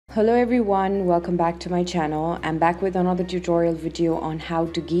Hello everyone, welcome back to my channel. I'm back with another tutorial video on how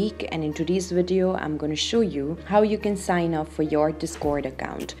to geek, and in today's video I'm going to show you how you can sign up for your Discord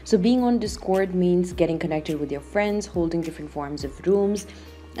account. So being on Discord means getting connected with your friends, holding different forms of rooms,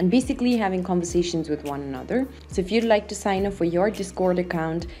 and basically having conversations with one another. So if you'd like to sign up for your Discord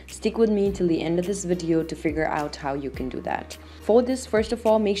account, stick with me till the end of this video to figure out how you can do that. For this, first of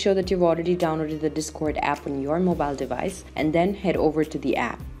all, make sure that you've already downloaded the Discord app on your mobile device and then head over to the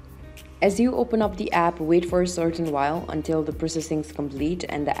app. As you open up the app, wait for a certain while until the processing is complete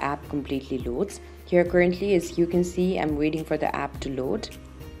and the app completely loads. Here currently, as you can see, I'm waiting for the app to load.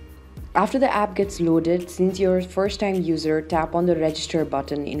 After the app gets loaded, since you're a first-time user, tap on the register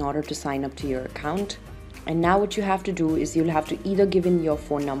button in order to sign up to your account. And now what you have to do is you'll have to either give in your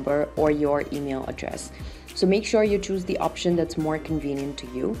phone number or your email address. So make sure you choose the option that's more convenient to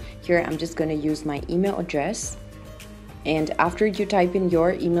you. Here I'm just going to use my email address. And after you type in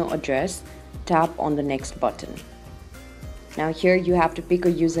your email address, tap on the next button. Now here you have to pick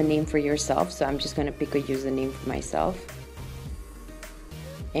a username for yourself, so I'm just going to pick a username for myself.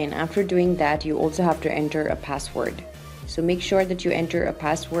 And after doing that, you also have to enter a password. So make sure that you enter a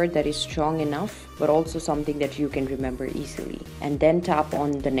password that is strong enough, but also something that you can remember easily. And then tap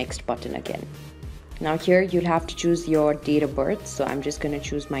on the next button again. Now here you'll have to choose your date of birth, so I'm just going to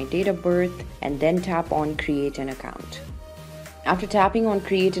choose my date of birth and then tap on create an account. After tapping on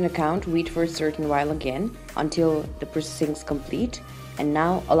create an account, wait for a certain while again until the processing is complete, and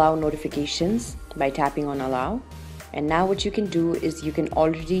now allow notifications by tapping on allow. And now what you can do is you can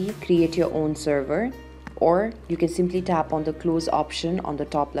already create your own server, or you can simply tap on the close option on the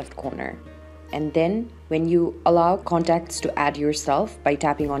top left corner. And then when you allow contacts to add yourself by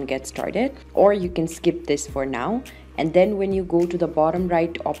tapping on get started, or you can skip this for now. And then when you go to the bottom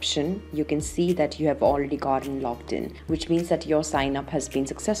right option, you can see that you have already gotten logged in, which means that your sign up has been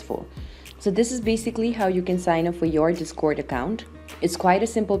successful. So this is basically how you can sign up for your Discord account. It's quite a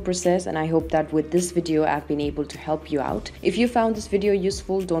simple process, and I hope that with this video I've been able to help you out. If you found this video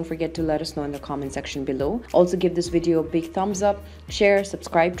useful, don't forget to let us know in the comment section below. Also give this video a big thumbs up, share,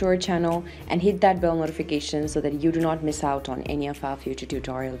 subscribe to our channel, and hit that bell notification so that you do not miss out on any of our future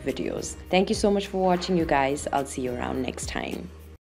tutorial videos. Thank you so much for watching, you guys. I'll see you around next time.